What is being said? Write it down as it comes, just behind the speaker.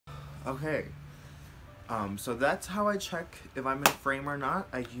Okay, so that's how I check if I'm in frame or not.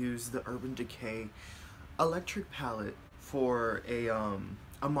 I use the Urban Decay electric palette for a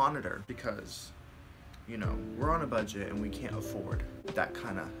monitor because, you know, we're on a budget and we can't afford that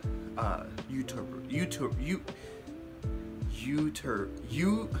kind of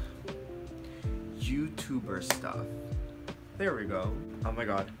YouTuber stuff. There we go. Oh my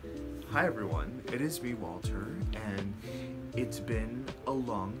god. Hi everyone, it is me, Walter, and it's been a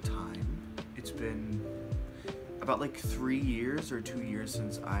long time. It's been about like 3 years or 2 years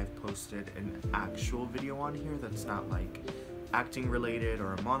since I've posted an actual video on here that's not like acting related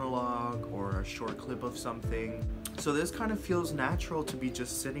or a monologue or a short clip of something. So this kind of feels natural to be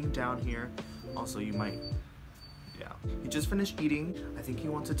just sitting down here. Also, you might, yeah. He just finished eating. I think he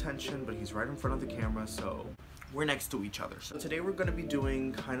wants attention, but he's right in front of the camera, so we're next to each other. So today we're gonna be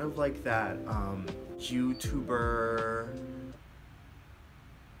doing kind of like that YouTuber.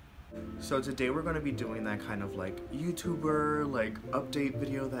 So today we're going to be doing that kind of like YouTuber like update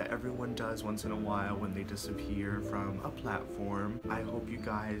video that everyone does once in a while when they disappear from a platform. I hope you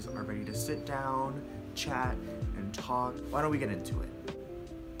guys are ready to sit down, chat, and talk. Why don't we get into it?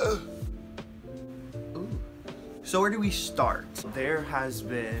 Ooh. So where do we start? There has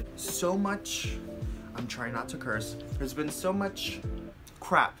been so much, I'm trying not to curse, there's been so much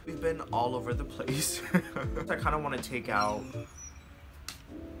crap. We've been all over the place. I kind of want to take out.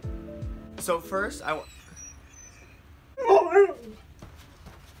 So first,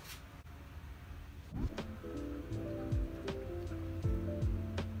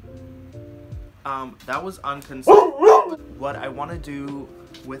 that was unconsidered. What I want to do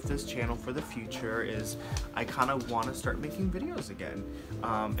with this channel for the future is I kind of want to start making videos again.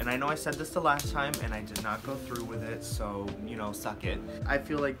 And I know I said this the last time and I did not go through with it, so, you know, suck it. I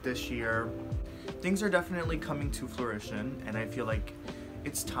feel like this year, things are definitely coming to fruition, and I feel like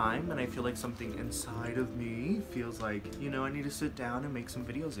it's time, and I feel like something inside of me feels like, you know, I need to sit down and make some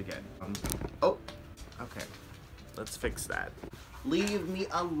videos again. Oh, okay. Let's fix that. Leave me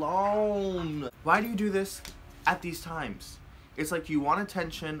alone. Why do you do this at these times? It's like you want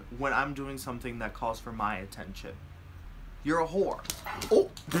attention when I'm doing something that calls for my attention. You're a whore. Oh.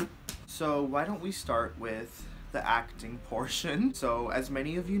 So why don't we start with the acting portion? So as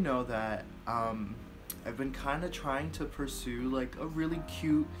many of you know that, I've been kind of trying to pursue like a really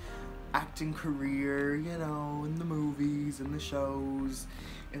cute acting career, you know, in the movies, in the shows,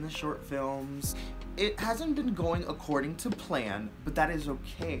 in the short films. It hasn't been going according to plan, but that is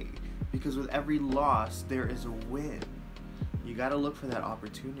okay, because with every loss, there is a win. You gotta look for that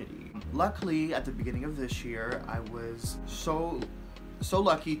opportunity. Luckily, at the beginning of this year, I was so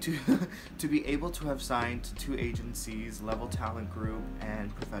lucky to be able to have signed to 2 agencies, Level Talent Group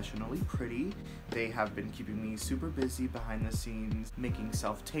and Professionally Pretty. They have been keeping me super busy behind the scenes, making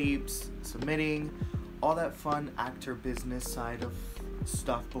self-tapes, submitting, all that fun actor business side of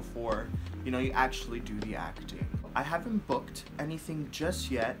stuff before, you know, you actually do the acting. I haven't booked anything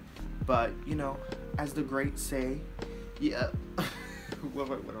just yet, but, you know, as the greats say, yeah, what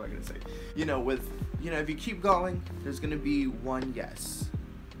am I gonna say? You know, if you keep going, there's gonna be one yes.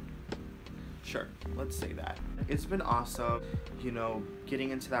 Sure, let's say that. It's been awesome, you know,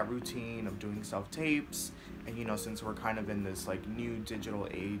 getting into that routine of doing self-tapes, and you know, since we're kind of in this like new digital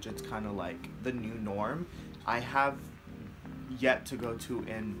age, it's kind of like the new norm. I have yet to go to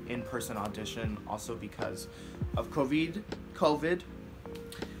an in-person audition, also because of COVID,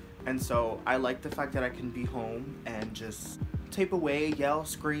 and so I like the fact that I can be home and just tape away, yell,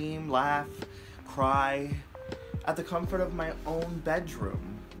 scream, laugh, cry at the comfort of my own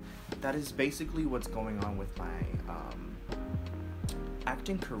bedroom. That is basically what's going on with my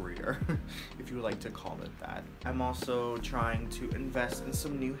acting career, if you would like to call it that. I'm also trying to invest in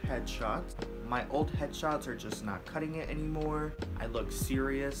some new headshots. My old headshots are just not cutting it anymore. I look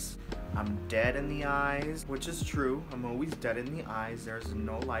serious. I'm dead in the eyes, which is true. I'm always dead in the eyes. There's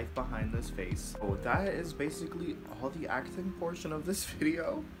no life behind this face. So that is basically all the acting portion of this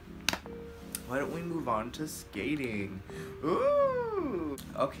video. Why don't we move on to skating? Ooh!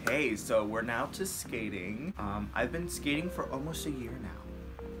 Okay, so we're now to skating. I've been skating for almost a year now.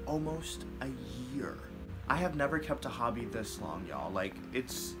 Almost a year. I have never kept a hobby this long, y'all. Like,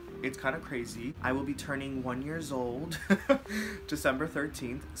 it's kind of crazy. I will be turning 1 year old December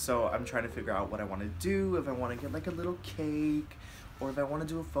 13th, so I'm trying to figure out what I want to do, if I want to get like a little cake, or if I want to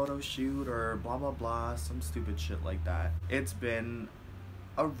do a photo shoot, or blah blah blah, some stupid shit like that. It's been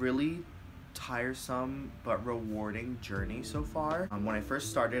a really tiresome but rewarding journey so far. When I first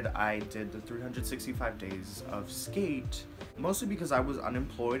started, I did the 365 days of skate, mostly because I was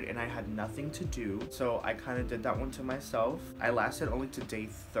unemployed and I had nothing to do. So I kind of did that one to myself. I lasted only to day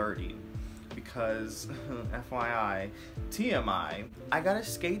 30 because FYI, TMI, I got a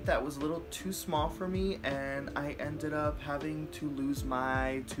skate that was a little too small for me and I ended up having to lose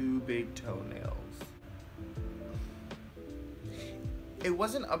my 2 big toenails. It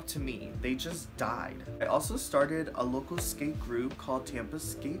wasn't up to me, they just died. I also started a local skate group called Tampa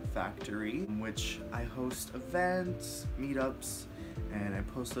Skate Factory, in which I host events, meetups, and I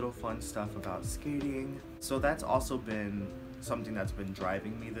post little fun stuff about skating. So that's also been something that's been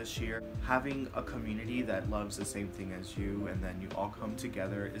driving me this year. Having a community that loves the same thing as you and then you all come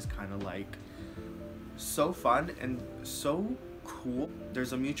together is kind of like so fun and so cool.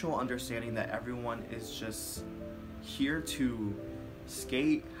 There's a mutual understanding that everyone is just here to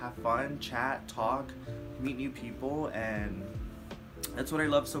skate, have fun, chat, talk, meet new people, and that's what I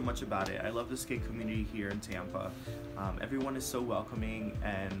love so much about it. I love the skate community here in Tampa. Everyone is so welcoming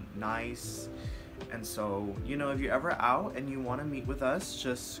and nice, and so, you know, if you're ever out and you want to meet with us,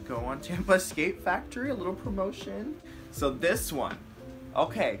 just go on Tampa Skate Factory, a little promotion. So this one,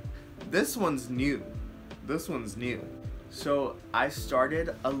 okay, this one's new. This one's new. So I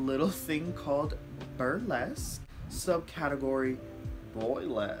started a little thing called burlesque, subcategory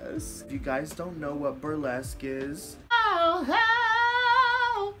boylesque. If you guys don't know what burlesque is,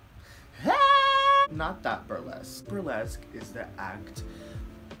 not that burlesque. Burlesque is the act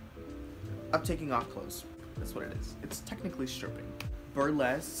of taking off clothes. That's what it is. It's technically stripping.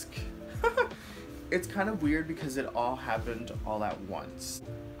 Burlesque, it's kind of weird because it all happened all at once.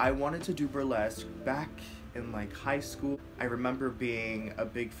 I wanted to do burlesque back in like high school. I remember being a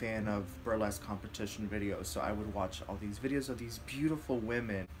big fan of burlesque competition videos, so I would watch all these videos of these beautiful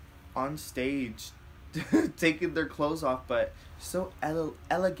women on stage taking their clothes off, but so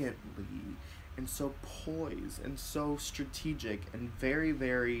elegantly and so poised and so strategic and very,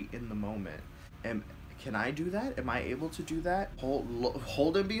 very in the moment. And can I do that? Am I able to do that?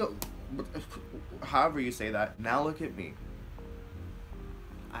 Hold and be, however you say that. Now look at me.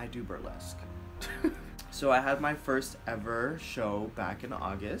 I do burlesque. So I had my first ever show back in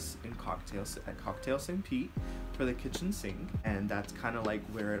August in at Cocktail St. Pete for the kitchen sink, and that's kind of like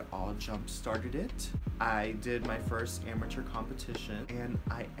where it all jump-started it. I did my first amateur competition and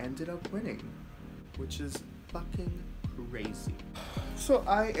I ended up winning, which is fucking crazy. So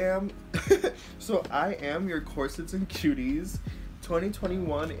I am your Corsets and Cuties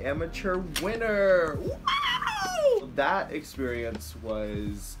 2021 amateur winner. Wow! That experience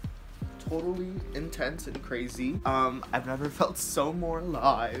was totally intense and crazy. I've never felt so more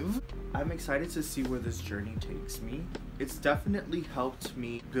alive. I'm excited to see where this journey takes me. It's definitely helped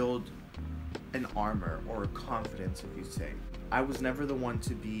me build an armor or confidence, if you say. I was never the one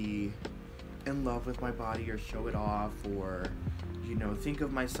to be in love with my body or show it off or, you know, think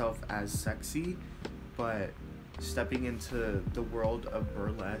of myself as sexy, but stepping into the world of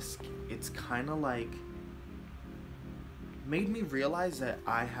burlesque, it's kind of like made me realize that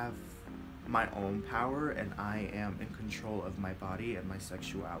I have my own power and I am in control of my body and my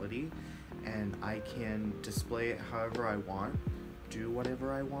sexuality, and I can display it however I want, do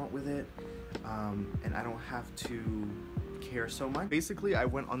whatever I want with it, and I don't have to care so much. Basically, I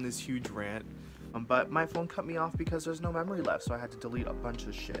went on this huge rant, but my phone cut me off because there's no memory left, so I had to delete a bunch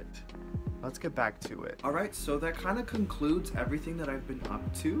of shit. Let's get back to it. Alright, so that kind of concludes everything that I've been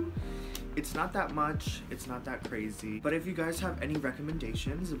up to. It's not that much, it's not that crazy, but if you guys have any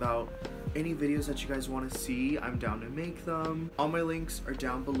recommendations about any videos that you guys want to see, I'm down to make them. All my links are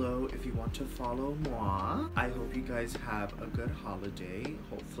down below if you want to follow moi. I hope you guys have a good holiday.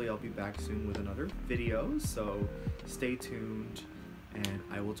 Hopefully I'll be back soon with another video, so stay tuned and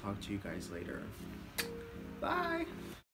I will talk to you guys later. Bye!